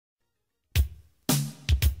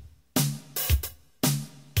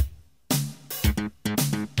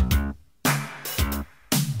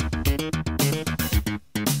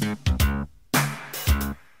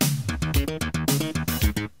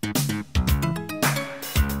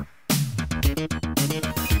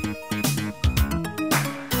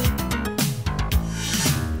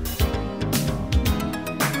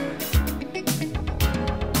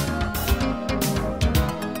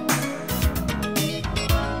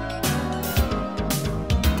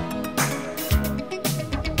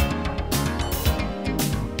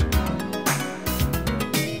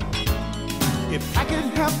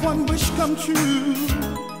come true.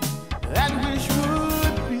 That wish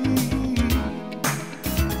would be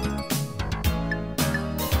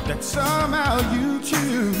that somehow you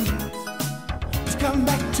choose to come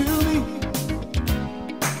back to me.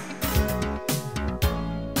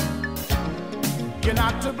 You're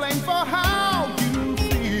not to blame for how you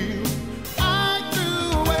feel. I threw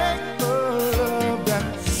away the love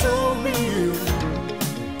that's so real.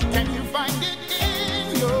 Can you find it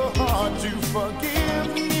in your heart to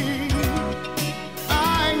forgive me?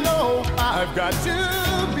 I know I've got to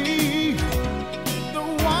be the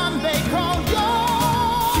one they call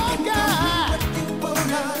your guy.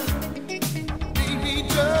 Baby,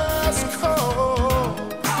 just call.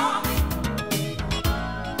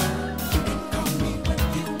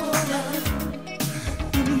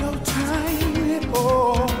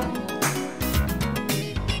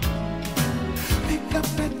 Pick up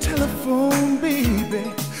that telephone, baby,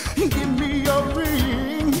 and give me your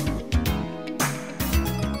ring.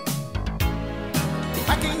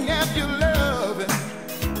 I can't have your loving.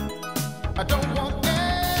 I don't want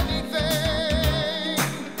anything.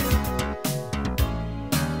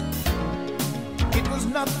 It was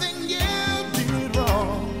nothing you did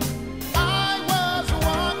wrong. I was the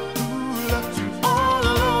one who loved you all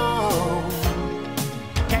along.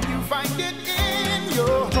 Can you find it in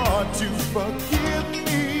your heart to forgive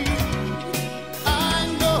me? I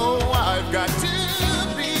know I've got to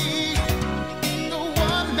be the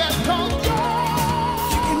one that calls you.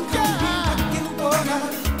 You can call me what you wanna.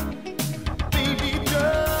 Baby,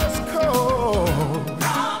 just call.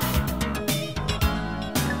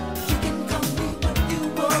 You can call me what you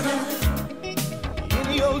wanna.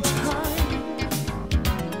 Any old time.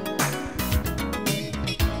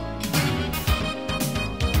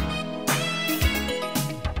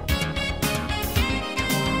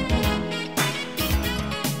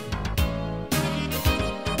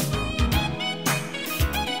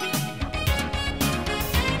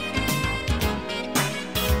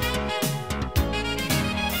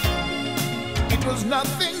 It was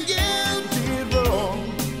nothing.